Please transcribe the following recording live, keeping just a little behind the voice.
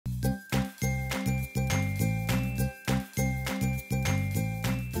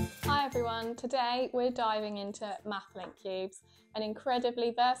and today we're diving into MathLink Cubes, an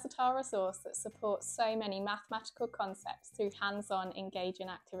incredibly versatile resource that supports so many mathematical concepts through hands-on, engaging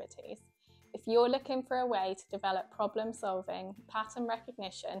activities. If you're looking for a way to develop problem solving, pattern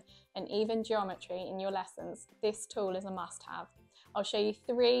recognition, and even geometry in your lessons, this tool is a must-have. I'll show you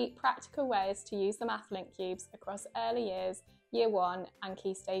 3 practical ways to use the MathLink Cubes across early years, Year 1 and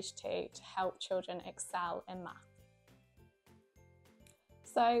Key Stage 2 to help children excel in math.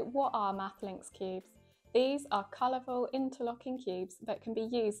 So what are MathLink Cubes? These are colourful interlocking cubes that can be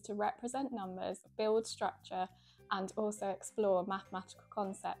used to represent numbers, build structure, and also explore mathematical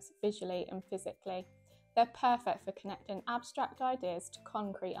concepts visually and physically. They're perfect for connecting abstract ideas to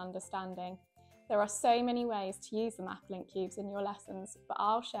concrete understanding. There are so many ways to use the MathLink Cubes in your lessons, but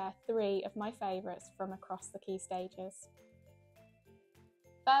I'll share 3 of my favourites from across the key stages.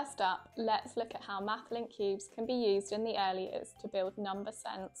 First up, let's look at how MathLink Cubes can be used in the early years to build number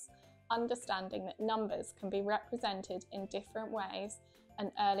sense, understanding that numbers can be represented in different ways,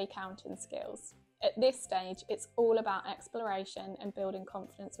 and early counting skills. At this stage, it's all about exploration and building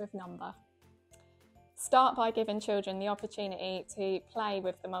confidence with number. Start by giving children the opportunity to play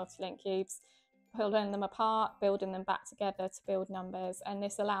with the MathLink Cubes, pulling them apart, building them back together to build numbers, and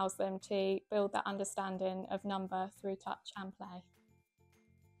this allows them to build that understanding of number through touch and play.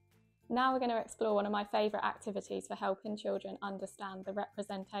 Now we're going to explore one of my favourite activities for helping children understand the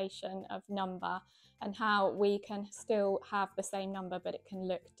representation of number and how we can still have the same number but it can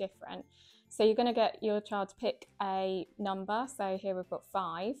look different. So you're going to get your child to pick a number, so here we've got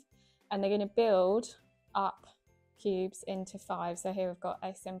 5, and they're going to build up cubes into 5. So here we've got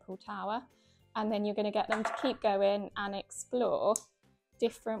a simple tower, and then you're going to get them to keep going and explore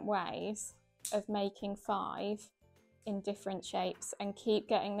different ways of making 5 in different shapes and keep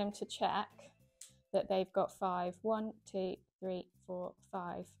getting them to check that they've got 5. 1, 2, 3, 4,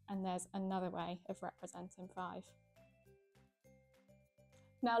 5, and there's another way of representing 5.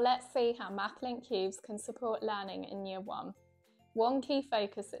 Now let's see how MathLink Cubes can support learning in Year 1. One key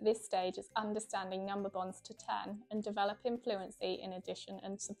focus at this stage is understanding number bonds to 10 and developing fluency in addition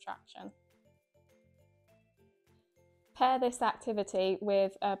and subtraction. Pair this activity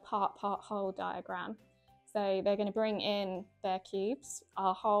with a part-part-whole diagram. So they're going to bring in their cubes.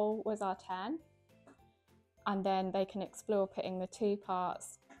 Our whole was our 10, and then they can explore putting the 2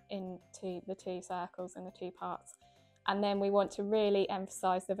 parts into the 2 circles and the 2 parts. And then we want to really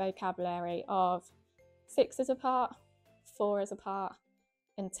emphasise the vocabulary of 6 is a part, 4 is a part,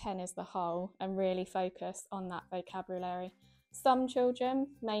 and 10 is the whole, and really focus on that vocabulary. Some children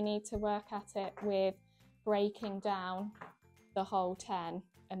may need to work at it with breaking down the whole 10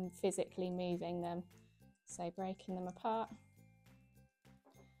 and physically moving them. So breaking them apart,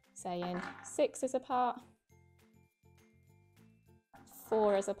 saying 6 is a part,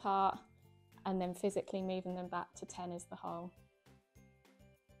 4 is a part, and then physically moving them back to 10 is the whole.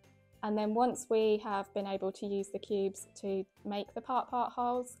 And then once we have been able to use the cubes to make the part-part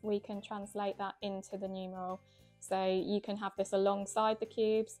wholes, we can translate that into the numeral. So you can have this alongside the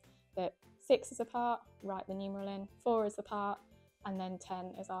cubes, that 6 is a part, write the numeral in, 4 is a part, and then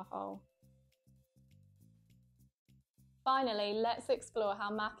 10 is our whole. Finally, let's explore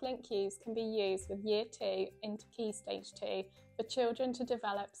how MathLink Cubes can be used with Year 2 into Key Stage 2 for children to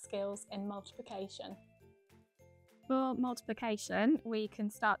develop skills in multiplication. For multiplication, we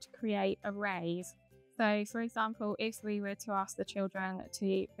can start to create arrays. So, for example, if we were to ask the children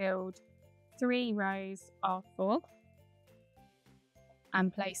to build 3 rows of 4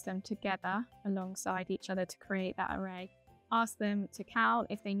 and place them together alongside each other to create that array, ask them to count.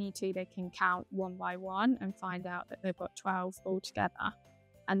 If they need to, they can count 1 by 1 and find out that they've got 12 altogether.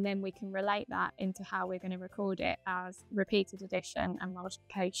 And then we can relate that into how we're going to record it as repeated addition and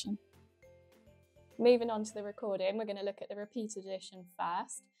multiplication. Moving on to the recording, we're going to look at the repeated addition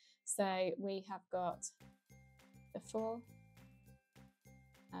first. So we have got the 4,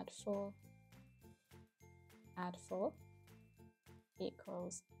 add 4, add 4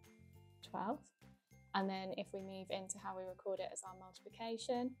 equals 12. And then if we move into how we record it as our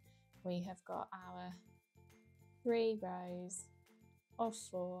multiplication, we have got our 3 rows of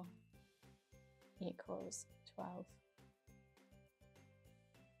 4 equals 12.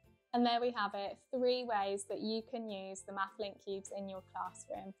 And there we have it, 3 ways that you can use the MathLink Cubes in your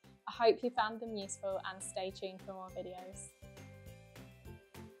classroom. I hope you found them useful and stay tuned for more videos.